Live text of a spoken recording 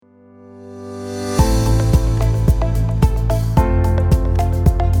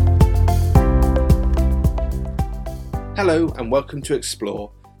Hello and welcome to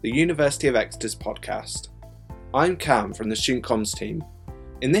Explore, the University of Exeter's podcast. I'm Cam from the Student Comms team.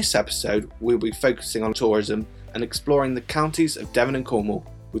 In this episode, we'll be focusing on tourism and exploring the counties of Devon and Cornwall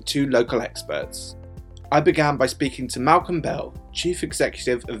with two local experts. I began by speaking to Malcolm Bell, Chief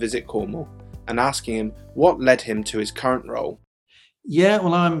Executive of Visit Cornwall, and asking him what led him to his current role. Yeah,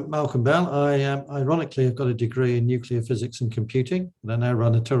 well, I'm Malcolm Bell. Ironically, I've got a degree in nuclear physics and computing, and I now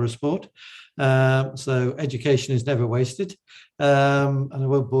run a tourist board. So education is never wasted. And I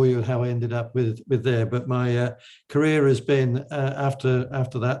won't bore you with how I ended up with there, but my career has been after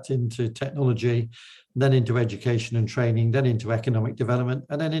that into technology, then into education and training, then into economic development,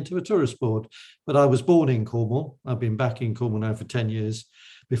 and then into a tourist board. But I was born in Cornwall. I've been back in Cornwall now for 10 years.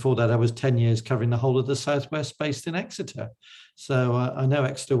 Before that, I was 10 years covering the whole of the Southwest based in Exeter. So I know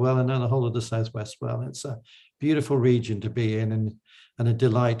Exeter well, I know the whole of the Southwest well. It's a beautiful region to be in and a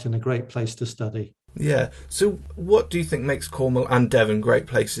delight and a great place to study. Yeah. So what do you think makes Cornwall and Devon great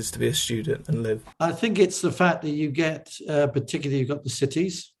places to be a student and live? I think it's the fact that you get, particularly you've got the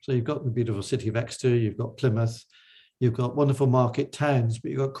cities. So you've got the beautiful city of Exeter, you've got Plymouth, you've got wonderful market towns,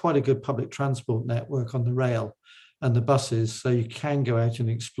 but you've got quite a good public transport network on the rail and the buses. So you can go out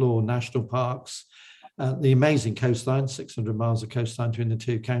and explore national parks, the amazing coastline, 600 miles of coastline between the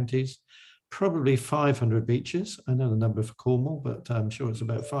two counties, probably 500 beaches. I know the number for Cornwall, but I'm sure it's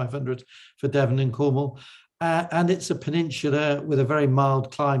about 500 for Devon and Cornwall. And it's a peninsula with a very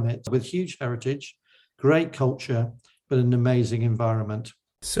mild climate, with huge heritage, great culture, but an amazing environment.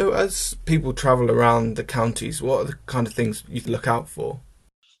 So as people travel around the counties, what are the kind of things you look out for?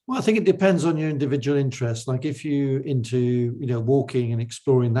 Well, I think it depends on your individual interest. Like if you're into, walking and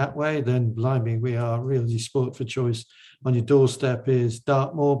exploring that way, then blimey, we are really sport for choice. On your doorstep is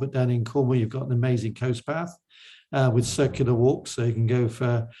Dartmoor, but down in Cornwall, you've got an amazing coast path with circular walks. So you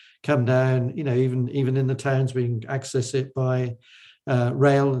can come down, even in the towns, we can access it by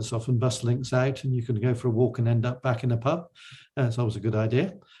rail. It's often bus links out and you can go for a walk and end up back in a pub. It's always a good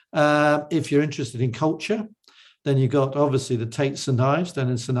idea. If you're interested in culture, then you've got obviously the Tate St Ives down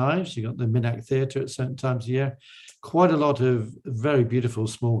in St Ives. You've got the Minack Theatre at certain times of year. Quite a lot of very beautiful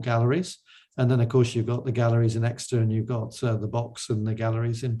small galleries. And then, of course, you've got the galleries in Exeter and you've got the Box and the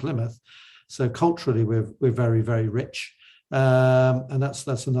galleries in Plymouth. So culturally, we're very, very rich. And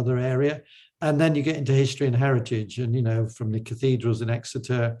that's another area. And then you get into history and heritage and, from the cathedrals in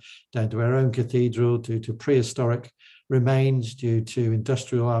Exeter down to our own cathedral to prehistoric remains due to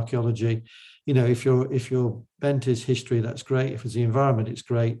industrial archaeology. If your bent is history, that's great. If it's the environment, it's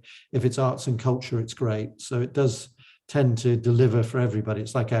great. If it's arts and culture, it's great. So it does tend to deliver for everybody.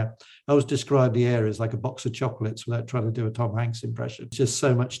 It's like I always describe the area as like a box of chocolates without trying to do a Tom Hanks impression. It's just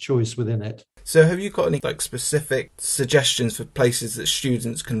so much choice within it. So have you got any specific suggestions for places that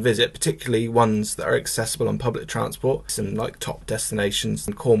students can visit, particularly ones that are accessible on public transport, some top destinations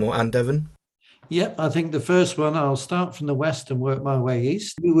in Cornwall and Devon? Yep, I think the first one, I'll start from the west and work my way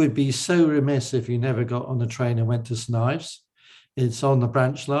east. We would be so remiss if you never got on a train and went to St Ives. It's on the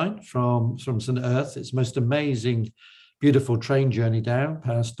branch line from St Earth. It's the most amazing, beautiful train journey down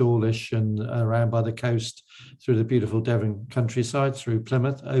past Dawlish and around by the coast through the beautiful Devon countryside, through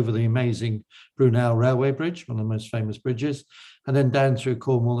Plymouth, over the amazing Brunel Railway Bridge, one of the most famous bridges, and then down through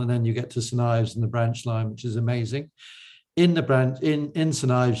Cornwall, and then you get to St Ives and the branch line, which is amazing. In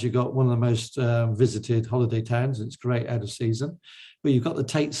St Ives, you've got one of the most visited holiday towns. It's great out of season. But you've got the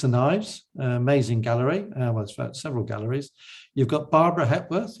Tate St Ives, amazing gallery. It's got several galleries. You've got Barbara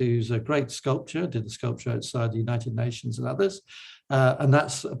Hepworth, who's a great sculptor, did the sculpture outside the United Nations and others. And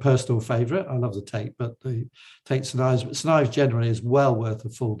that's a personal favourite. I love the Tate, but the Tate St Ives. But St Ives generally is well worth a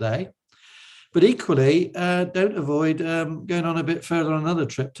full day. But equally, don't avoid going on a bit further on another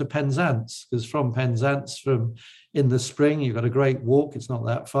trip to Penzance, because from Penzance, in the spring, you've got a great walk, it's not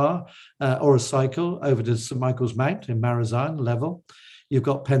that far, or a cycle over to St Michael's Mount in Marazion level. You've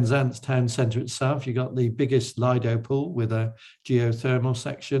got Penzance town centre itself. You've got the biggest Lido pool with a geothermal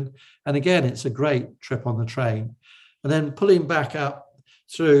section. And again, it's a great trip on the train. And then pulling back up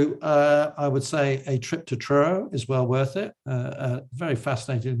through, I would say a trip to Truro is well worth it. A very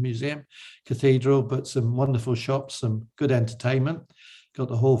fascinating museum, cathedral, but some wonderful shops, some good entertainment. Got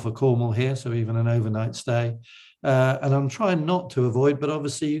the Hall for Cornwall here, so even an overnight stay. And I'm trying not to avoid, but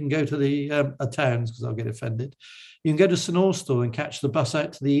obviously you can go to the towns because I'll get offended. You can go to St Austell and catch the bus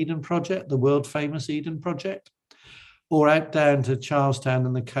out to the Eden Project, the world famous Eden Project, or out down to Charlestown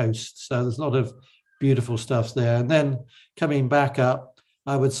and the coast. So there's a lot of beautiful stuff there. And then coming back up,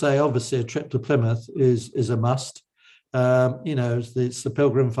 I would say obviously a trip to Plymouth is a must. It's the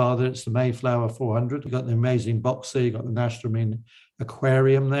Pilgrim Father, it's the Mayflower 400. You've got the amazing box there, you've got the National Marine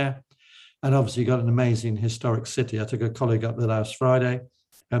Aquarium there. And obviously, you've got an amazing historic city. I took a colleague up there last Friday,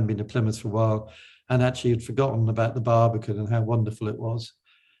 hadn't been to Plymouth for a while, and actually had forgotten about the Barbican and how wonderful it was.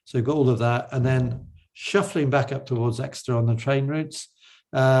 So you've got all of that. And then shuffling back up towards Exeter on the train routes.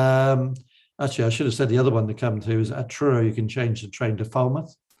 Actually, I should have said the other one to come to is at Truro, you can change the train to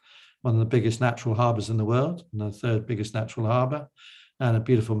Falmouth, one of the biggest natural harbours in the world, and the third biggest natural harbour, and a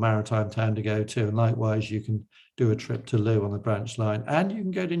beautiful maritime town to go to. And likewise, you can do a trip to Looe on the branch line, and you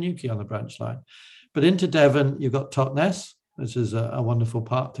can go to Newquay on the branch line. But into Devon, you've got Totnes, which is a wonderful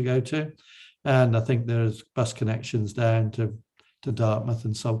park to go to. And I think there's bus connections down to Dartmouth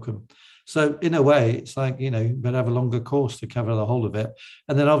and Salcombe. So in a way, it's like, you better have a longer course to cover the whole of it.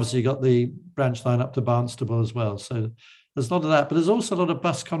 And then obviously you got the branch line up to Barnstable as well. So there's a lot of that, but there's also a lot of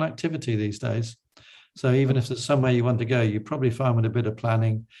bus connectivity these days. So even if there's somewhere you want to go, you probably find with a bit of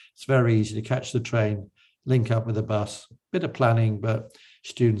planning, it's very easy to catch the train, link up with the bus, bit of planning, but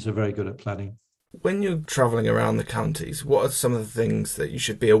students are very good at planning. When you're travelling around the counties, what are some of the things that you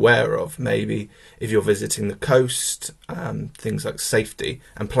should be aware of? Maybe if you're visiting the coast, things like safety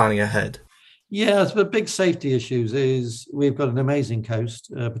and planning ahead. Yeah, the big safety issues is we've got an amazing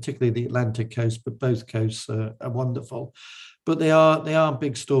coast, particularly the Atlantic coast, but both coasts are wonderful. But they are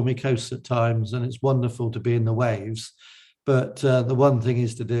big stormy coasts at times, and it's wonderful to be in the waves. But the one thing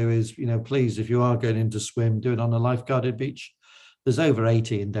is to do is, please, if you are going in to swim, do it on a lifeguarded beach. There's over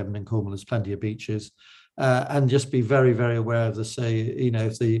 80 in Devon and Cornwall. There's plenty of beaches, and just be very, very aware of the sea.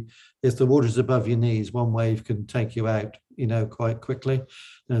 If the water's above your knees, one wave can take you out, quite quickly.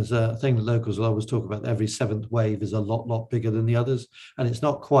 There's a thing that locals will always talk about. Every seventh wave is a lot bigger than the others, and it's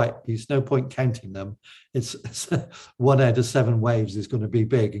not quite. There's no point counting them. It's 1 out of 7 waves is going to be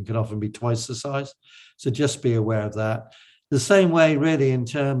big and can often be twice the size. So just be aware of that. The same way, really, in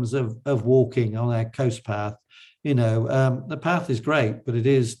terms of walking on our coast path. The path is great, but it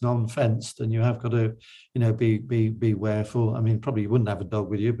is non-fenced, and you have got to, be careful. I mean, probably you wouldn't have a dog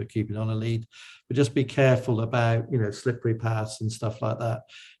with you, but keep it on a lead. But just be careful about, slippery paths and stuff like that.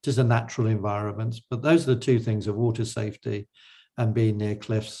 Just a natural environment. But those are the two things: of water safety and being near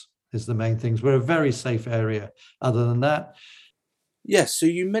cliffs is the main things. We're a very safe area. Other than that, yes. So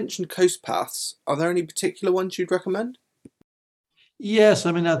you mentioned coast paths. Are there any particular ones you'd recommend? Yes,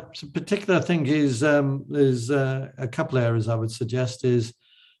 I mean, a particular thing is there's a couple of areas I would suggest is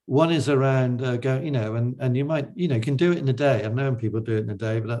one is around and you might, can do it in a day. I've known people do it in a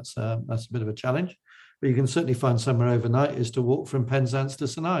day, but that's a bit of a challenge. But you can certainly find somewhere overnight is to walk from Penzance to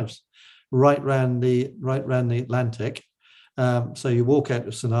St Ives, right round the Atlantic. So you walk out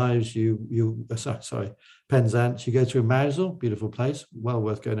of St Ives, Penzance, you go through Mousehole, beautiful place, well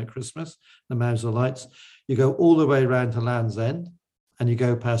worth going at Christmas, the Mousehole lights. You go all the way around to Land's End, and you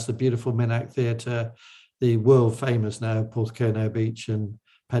go past the beautiful Minack Theatre, the world famous now Porthcurno Beach and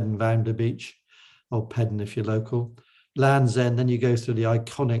Pedden Beach, or Pedden if you're local. Land's End, then you go through the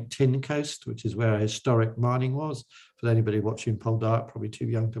iconic Tin Coast, which is where historic mining was. For anybody watching Poldark, probably too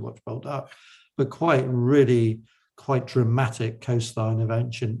young to watch Poldark, but quite dramatic coastline of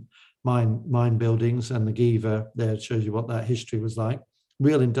ancient mine buildings, and the Giva there shows you what that history was like.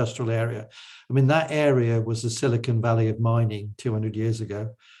 Real industrial area. I mean, that area was the Silicon Valley of mining 200 years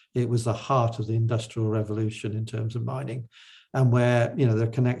ago. It was the heart of the Industrial Revolution in terms of mining, and where, there are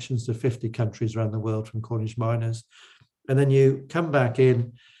connections to 50 countries around the world from Cornish miners. And then you come back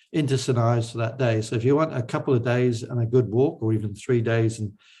into St Ives for that day. So if you want a couple of days and a good walk, or even 3 days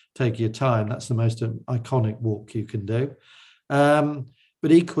and take your time, that's the most iconic walk you can do.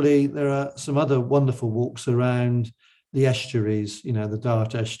 But equally, there are some other wonderful walks around the estuaries, the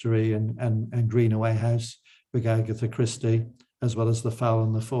Dart Estuary and Greenaway House with Agatha Christie, as well as the Fowl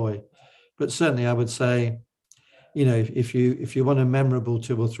and the Foy. But certainly I would say, if you want a memorable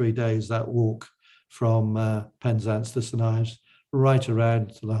 2 or 3 days, that walk from Penzance to St Ives, right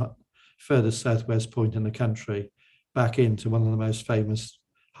around to the furthest southwest point in the country, back into one of the most famous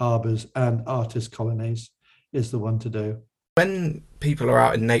harbours and artist colonies, is the one to do. When people are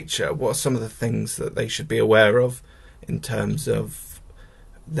out in nature, what are some of the things that they should be aware of in terms of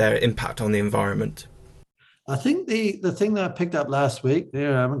their impact on the environment? I think the thing that I picked up last week,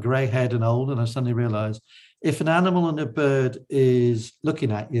 I'm a grey-haired and old, and I suddenly realised if an animal and a bird is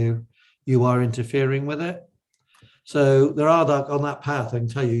looking at you, you are interfering with it. So there are, on that path, I can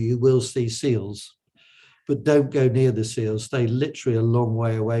tell you, you will see seals, but don't go near the seals. Stay literally a long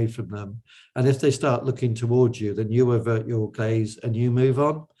way away from them. And if they start looking towards you, then you avert your gaze and you move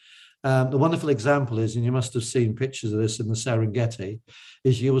on. The wonderful example is, and you must have seen pictures of this in the Serengeti,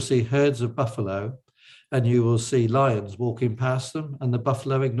 is you will see herds of buffalo and you will see lions walking past them and the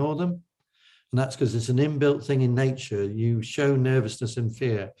buffalo ignore them. And that's because it's an inbuilt thing in nature. You show nervousness and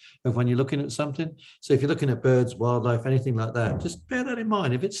fear of when you're looking at something. So if you're looking at birds, wildlife, anything like that, just bear that in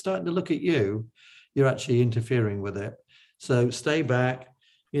mind. If it's starting to look at you, you're actually interfering with it. So stay back,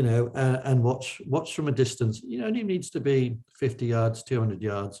 and watch from a distance. You only needs to be 50 yards, 200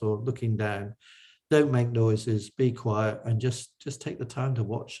 yards, or looking down. Don't make noises, be quiet, and just take the time to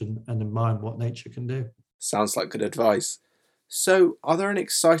watch and admire what nature can do. Sounds like good advice. So, are there any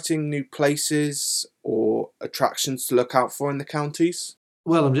exciting new places or attractions to look out for in the counties?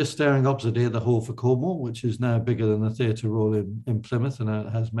 Well, I'm just staring opposite here, the Hall for Cornwall, which is now bigger than the Theatre Royal in Plymouth, and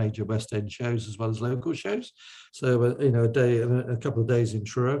it has major West End shows as well as local shows. So, a couple of days in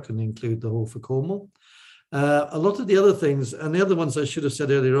Truro can include the Hall for Cornwall. A lot of the other things, and the other ones I should have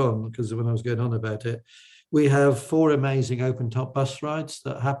said earlier on, because when I was going on about it, we have 4 amazing open-top bus rides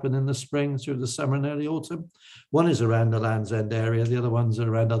that happen in the spring through the summer and early autumn. One is around the Land's End area, the other ones are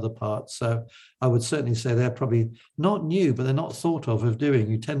around other parts. So I would certainly say they're probably not new, but they're not thought of doing.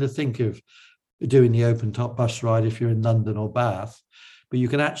 You tend to think of doing the open-top bus ride if you're in London or Bath, but you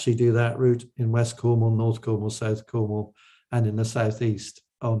can actually do that route in West Cornwall, North Cornwall, South Cornwall, and in the southeast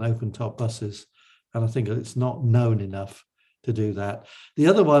on open-top buses. And I think it's not known enough to do that. The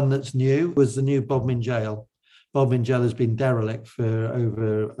other one that's new was the new Bodmin Jail. Bodmin Jail has been derelict for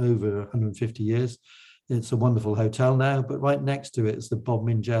over 150 years. It's a wonderful hotel now, but right next to it is the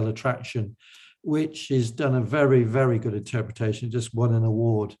Bodmin Jail attraction, which has done a very, very good interpretation. It just won an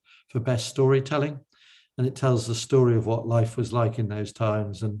award for best storytelling. And it tells the story of what life was like in those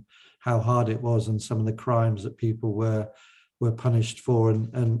times and how hard it was and some of the crimes that people were punished for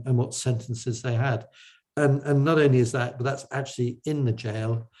and what sentences they had. And not only is that, but that's actually in the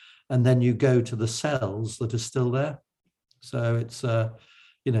jail. And then you go to the cells that are still there. So it's,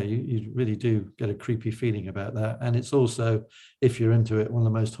 you really do get a creepy feeling about that. And it's also, if you're into it, one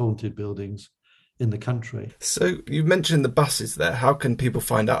of the most haunted buildings in the country. So you mentioned the buses there. How can people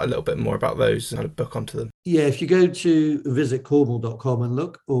find out a little bit more about those and how to book onto them? Yeah, if you go to visitcornwall.com and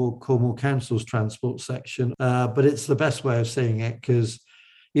look, or Cornwall Council's transport section, but it's the best way of seeing it because,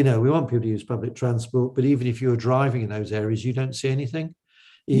 we want people to use public transport, but even if you're driving in those areas, you don't see anything.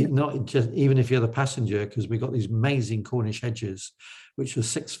 Not just even if you're the passenger, because we've got these amazing Cornish hedges, which are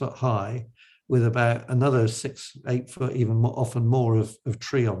 6 foot high, with about another 6, 8 foot, even more, often more of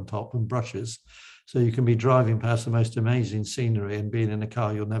tree on top and brushes. So you can be driving past the most amazing scenery and being in a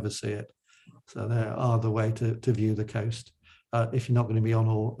car, you'll never see it. So they are the way to view the coast. If you're not going to be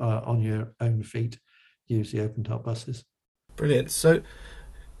on your own feet, use the open top buses. Brilliant. So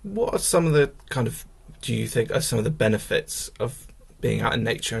what are some of the do you think are some of the benefits of being out in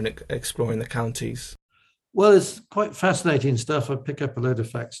nature and exploring the counties? Well, it's quite fascinating stuff. I pick up a load of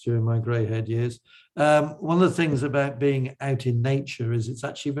facts during my grey-haired years. One of the things about being out in nature is it's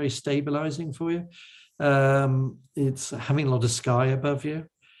actually very stabilizing for you. It's having a lot of sky above you,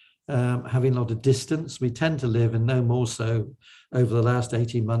 having a lot of distance. We tend to live, and no more so over the last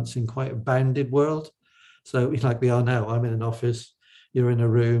 18 months, in quite a bounded world. So like we are now, I'm in an office, you're in a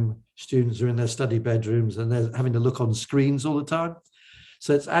room, students are in their study bedrooms, and they're having to look on screens all the time.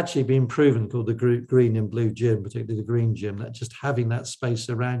 So it's actually been proven, called the green and blue gym, particularly the green gym, that just having that space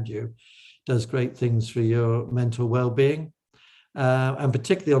around you does great things for your mental well-being. And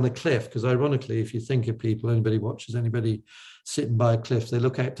particularly on a cliff, because ironically, if you think of people, anybody watches anybody sitting by a cliff, they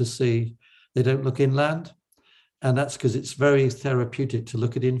look out to sea, they don't look inland. And that's because it's very therapeutic to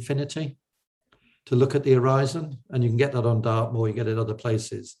look at infinity, to look at the horizon. And you can get that on Dartmoor, you get it other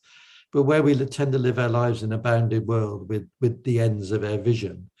places. But where we tend to live our lives in a bounded world with the ends of our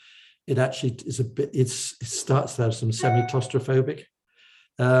vision, it actually is it starts to have some semi-claustrophobic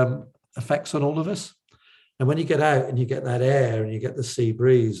effects on all of us. And when you get out and you get that air and you get the sea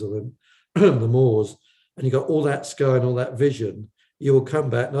breeze or the moors, and you got all that sky and all that vision, you will come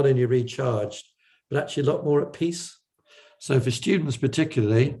back not only recharged, but actually a lot more at peace. So for students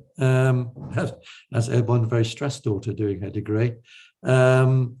particularly, as I had one very stressed daughter doing her degree,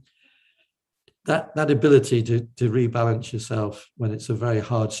 that ability to rebalance yourself when it's a very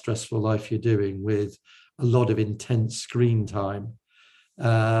hard, stressful life you're doing with a lot of intense screen time.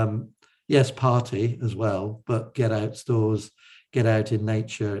 Yes, party as well, but get outdoors, get out in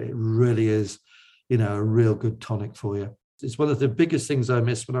nature. It really is, a real good tonic for you. It's one of the biggest things I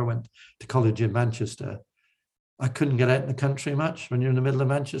missed when I went to college in Manchester. I couldn't get out in the country much when you're in the middle of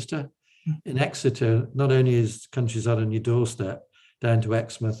Manchester. In Exeter, not only is countryside on your doorstep, down to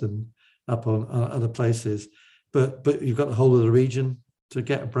Exmouth and up on other places, but you've got the whole of the region to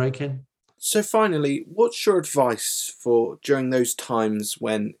get a break in. So finally, what's your advice for during those times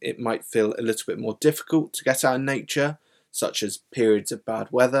when it might feel a little bit more difficult to get out in nature, such as periods of bad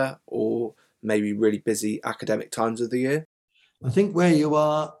weather or maybe really busy academic times of the year? I think where you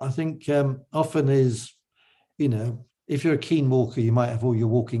are, often is, if you're a keen walker, you might have all your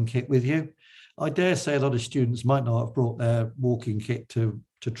walking kit with you. I dare say a lot of students might not have brought their walking kit to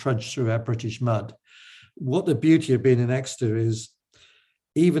trudge through our British mud. What the beauty of being in Exeter is,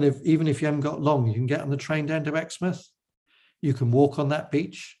 even if you haven't got long, you can get on the train down to Exmouth. You can walk on that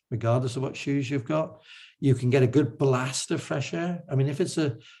beach, regardless of what shoes you've got. You can get a good blast of fresh air. I mean, if it's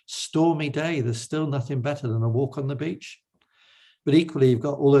a stormy day, there's still nothing better than a walk on the beach. But equally, you've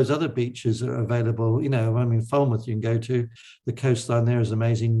got all those other beaches that are available. Falmouth, you can go to. The coastline there is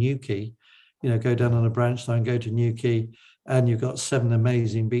amazing. Newquay, go down on a branch line, go to Newquay, and you've got 7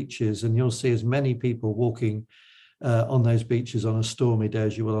 amazing beaches. And you'll see as many people walking on those beaches on a stormy day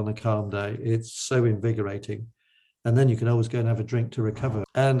as you will on a calm day. It's so invigorating. And then you can always go and have a drink to recover.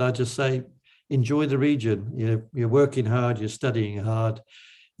 And I just say, enjoy the region. You're working hard, you're studying hard.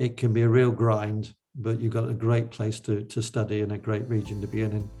 It can be a real grind, but you've got a great place to study and a great region to be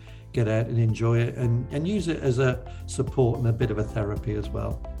in, and get out and enjoy it and use it as a support and a bit of a therapy as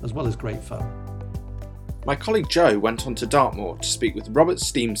well as great fun. My colleague Joe went on to Dartmoor to speak with Robert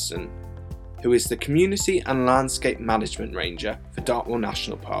Steamson, who is the Community and Landscape Management Ranger for Dartmoor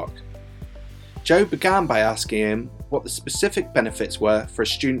National Park. Joe began by asking him what the specific benefits were for a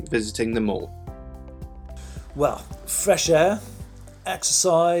student visiting the mall. Well, fresh air,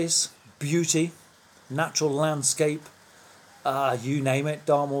 exercise, beauty, natural landscape, you name it,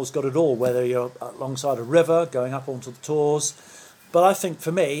 Dartmoor's got it all, whether you're alongside a river, going up onto the tors. But I think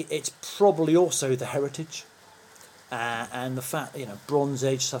for me, it's probably also the heritage and the fact, Bronze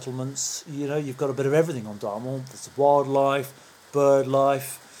Age settlements, you've got a bit of everything on Dartmoor. There's wildlife, bird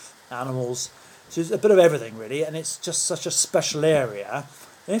life, animals. So it's a bit of everything really, and it's just such a special area.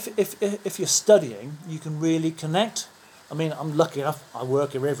 And if you're studying, you can really connect. I mean, I'm lucky enough, I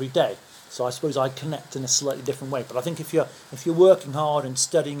work here every day, so I suppose I connect in a slightly different way. But I think if you're working hard and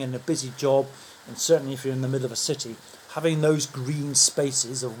studying in a busy job, and certainly if you're in the middle of a city, having those green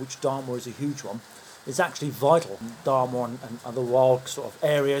spaces, of which Dartmoor is a huge one, is actually vital. Dartmoor and other wild sort of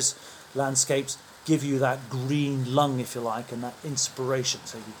areas, landscapes, give you that green lung, if you like, and that inspiration.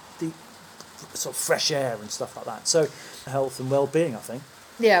 So you sort of fresh air and stuff like that. So health and well-being, I think.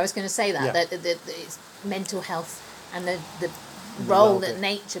 Yeah, I was going to say that it's mental health and the role that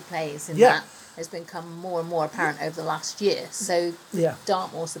nature plays in that has become more and more apparent over the last year. So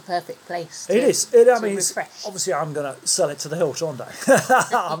Dartmoor's the perfect place to, refresh. Obviously I'm going to sell it to the hilt, aren't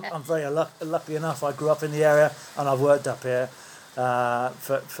I? I'm very lucky enough. I grew up in the area and I've worked up here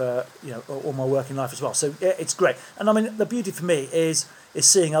for all my working life as well. So it's great. And I mean, the beauty for me is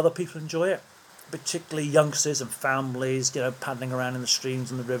seeing other people enjoy it, particularly youngsters and families, paddling around in the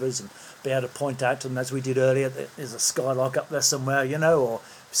streams and the rivers, and be able to point out to them, as we did earlier, that there's a skylark up there somewhere, or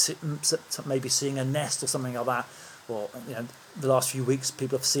maybe seeing a nest or something like that. Or the last few weeks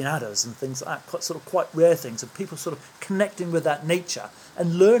people have seen adders and things like that, quite rare things, and people sort of connecting with that nature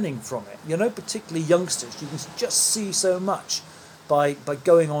and learning from it. Particularly youngsters, you can just see so much by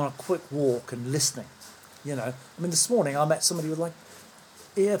going on a quick walk and listening. This morning I met somebody with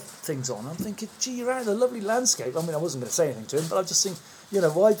ear things on. I'm thinking, gee, you're out in a lovely landscape. I mean, I wasn't going to say anything to him, but I just think,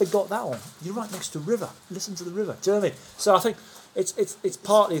 why have they got that on? You're right next to a river. Listen to the river. Do you know what I mean? So I think it's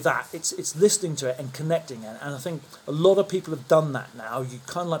partly that. It's listening to it and connecting it. And I think a lot of people have done that now. You've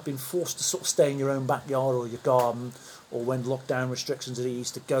kind of been forced to sort of stay in your own backyard or your garden, or when lockdown restrictions are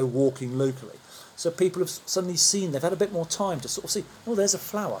eased, to go walking locally. So people have suddenly seen, they've had a bit more time to sort of see, oh, there's a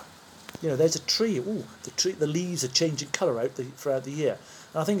flower. There's a tree. Oh, the leaves are changing colour throughout the year.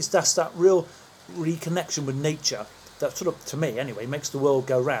 And I think that's that real reconnection with nature that sort of, to me anyway, makes the world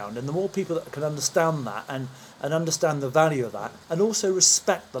go round. And the more people that can understand that and understand the value of that, and also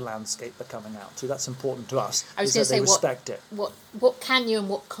respect the landscape they're coming out to, that's important to us. I was going to say, respect it. What can you and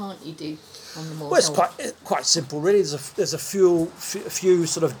what can't you do on the moor? Well, it's quite simple, really. There's a few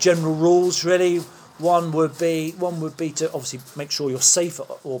sort of general rules, really. One would be to obviously make sure you're safe at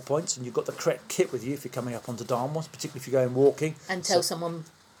all points, and you've got the correct kit with you if you're coming up onto Dartmoor, particularly if you're going walking. And tell someone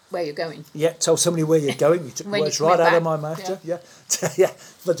where you're going. Yeah, tell somebody where you're going. You took the words right out of my mouth. Yeah. Yeah.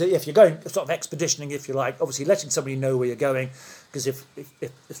 But if you're going sort of expeditioning, if you like, obviously letting somebody know where you're going, because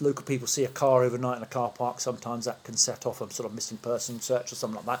if local people see a car overnight in a car park, sometimes that can set off a sort of missing person search or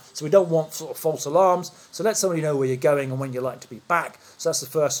something like that. So we don't want sort of false alarms. So let somebody know where you're going and when you'd like to be back. So that's the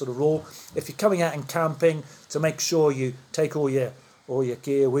first sort of rule. If you're coming out and camping, to make sure you take all your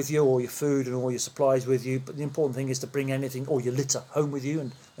gear with you, all your food and all your supplies with you. But the important thing is to bring anything, all your litter, home with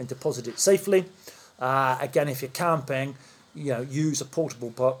you and deposit it safely. Again, if you're camping, use a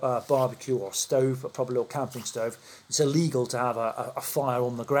portable barbecue or stove, a proper little camping stove. It's illegal to have a fire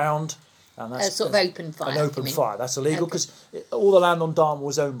on the ground. And that's sort of open fire. An open fire. That's illegal because all the land on Dartmoor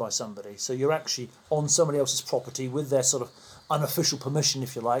is owned by somebody. So you're actually on somebody else's property with their sort of unofficial permission,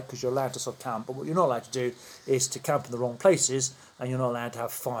 if you like, because you're allowed to sort of camp. But what you're not allowed to do is to camp in the wrong places, and you're not allowed to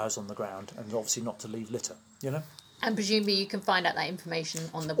have fires on the ground, and obviously not to leave litter, you know. And presumably you can find out that information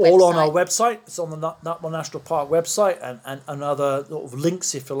on the website. All on our website. It's on the Nutmore National Park website, and other sort of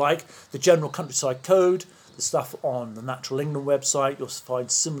links, if you like. The General Countryside Code, the stuff on the Natural England website. You'll find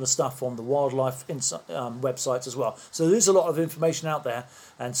similar stuff on the wildlife websites as well. So there's a lot of information out there,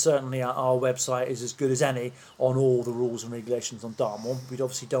 and certainly our website is as good as any on all the rules and regulations on Dartmoor. We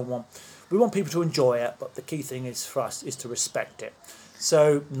obviously we want people to enjoy it, but the key thing is for us is to respect it.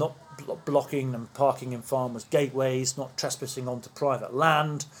 So not blocking and parking in farmers' gateways, not trespassing onto private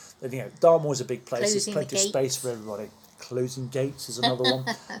land. You know, Dartmoor is a big place. There's plenty of space for everybody. Closing gates is another one,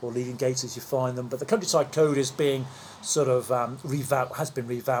 or leaving gates as you find them. But the Countryside Code is being sort of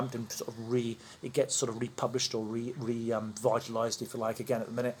revamped and sort of it gets sort of republished or revitalised, if you like, again at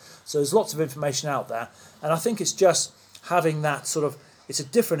the minute. So there's lots of information out there, and I think it's just having that sort of, it's a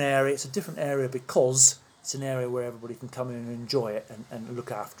different area. It's a different area because it's an area where everybody can come in and enjoy it and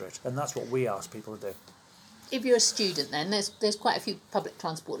look after it, and that's what we ask people to do. If you're a student, then there's quite a few public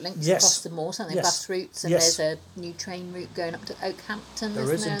transport links across the moor, so bus routes, and there's a new train route going up to Oakhampton, there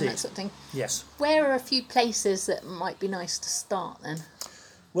is indeed. And that sort of thing. Yes. Where are a few places that might be nice to start then?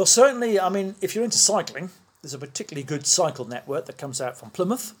 Well, certainly, I mean, if you're into cycling, there's a particularly good cycle network that comes out from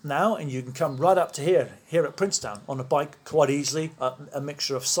Plymouth now, and you can come right up to here at Princetown on a bike quite easily. A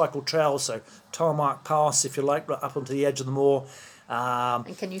mixture of cycle trails, so Tarmac Pass, if you like, right up onto the edge of the moor.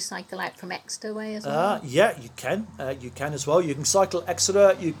 And can you cycle out from Exeter way as well? Yeah, you can. You can as well. You can cycle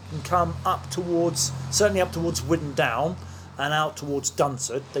Exeter. You can come certainly up towards Widden Down and out towards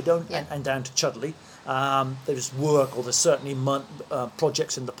Dunsard. They don't, and down to Chudley. There's work, or there's certainly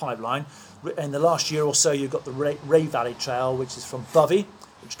projects in the pipeline. In the last year or so, you've got the Ray Valley Trail, which is from Bovey,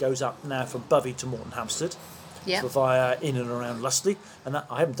 which goes up now from Bovey to Morton Hampstead. Yeah. Via in and around Lustley, and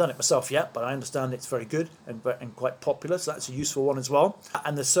I haven't done it myself yet, but I understand it's very good and quite popular, so that's a useful one as well.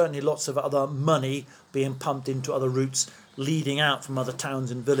 And there's certainly lots of other money being pumped into other routes leading out from other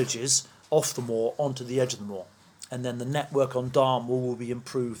towns and villages off the moor onto the edge of the moor. And then the network on Dartmoor will be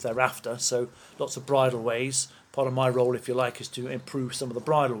improved thereafter, so lots of bridleways. Part of my role, if you like, is to improve some of the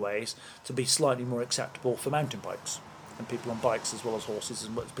bridleways to be slightly more acceptable for mountain bikes. And people on bikes as well as horses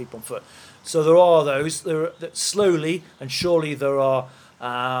and people on foot. So there are those. Slowly and surely there are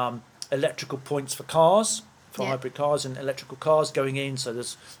electrical points for cars, for hybrid cars and electrical cars going in. So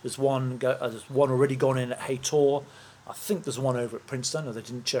there's one already gone in at Haytor. I think there's one over at Princeton. They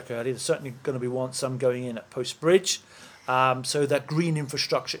didn't check earlier. There's certainly going to be some going in at Post Bridge. So that green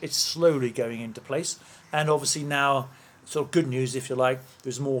infrastructure is slowly going into place. And obviously now, sort of good news, if you like,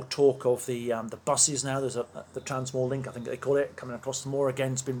 there's more talk of the buses now. There's the Transmoor Link, I think they call it, coming across the moor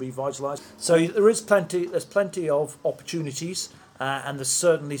again. It's been revitalised. So there's plenty of opportunities, and there's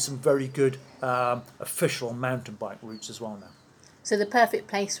certainly some very good official mountain bike routes as well now. So the perfect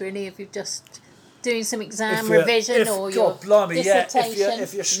place really, if you're just doing some exam revision or your dissertation.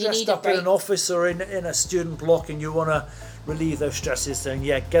 If you're stressed up in an office or in a student block and you want to relieve those stresses, then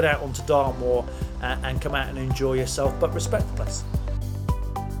get out onto Dartmoor and come out and enjoy yourself, but respect the place.